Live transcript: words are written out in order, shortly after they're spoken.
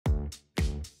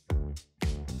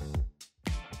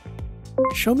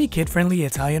Show me kid-friendly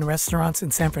Italian restaurants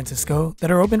in San Francisco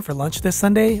that are open for lunch this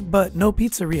Sunday, but no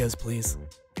pizzerias, please.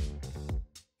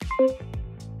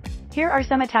 Here are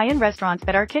some Italian restaurants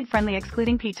that are kid-friendly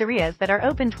excluding pizzerias that are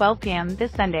open 12 p.m.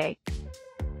 this Sunday.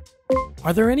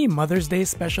 Are there any Mother's Day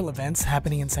special events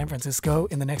happening in San Francisco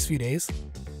in the next few days?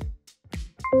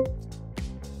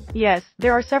 Yes,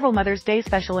 there are several Mother's Day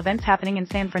special events happening in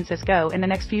San Francisco in the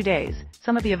next few days.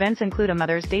 Some of the events include a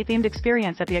Mother's Day themed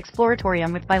experience at the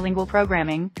Exploratorium with bilingual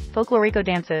programming, folklorico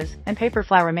dances, and paper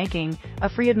flower making, a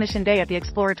free admission day at the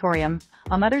Exploratorium,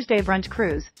 a Mother's Day brunch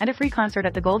cruise, and a free concert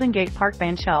at the Golden Gate Park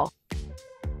Band Shell.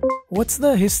 What's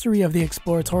the history of the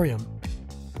Exploratorium?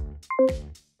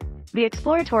 The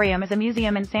Exploratorium is a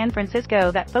museum in San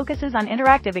Francisco that focuses on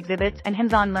interactive exhibits and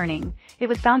hands-on learning. It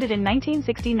was founded in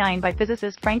 1969 by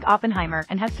physicist Frank Oppenheimer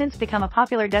and has since become a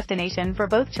popular destination for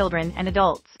both children and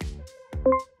adults.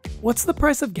 What's the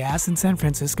price of gas in San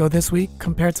Francisco this week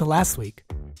compared to last week?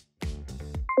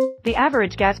 The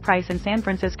average gas price in San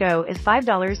Francisco is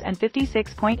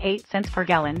 $5.56.8 per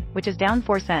gallon, which is down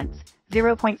 4 cents,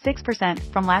 0.6%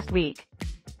 from last week.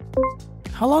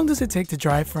 How long does it take to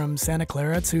drive from Santa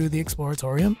Clara to the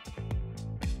Exploratorium?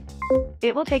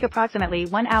 It will take approximately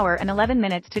 1 hour and 11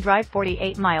 minutes to drive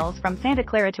 48 miles from Santa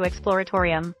Clara to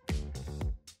Exploratorium.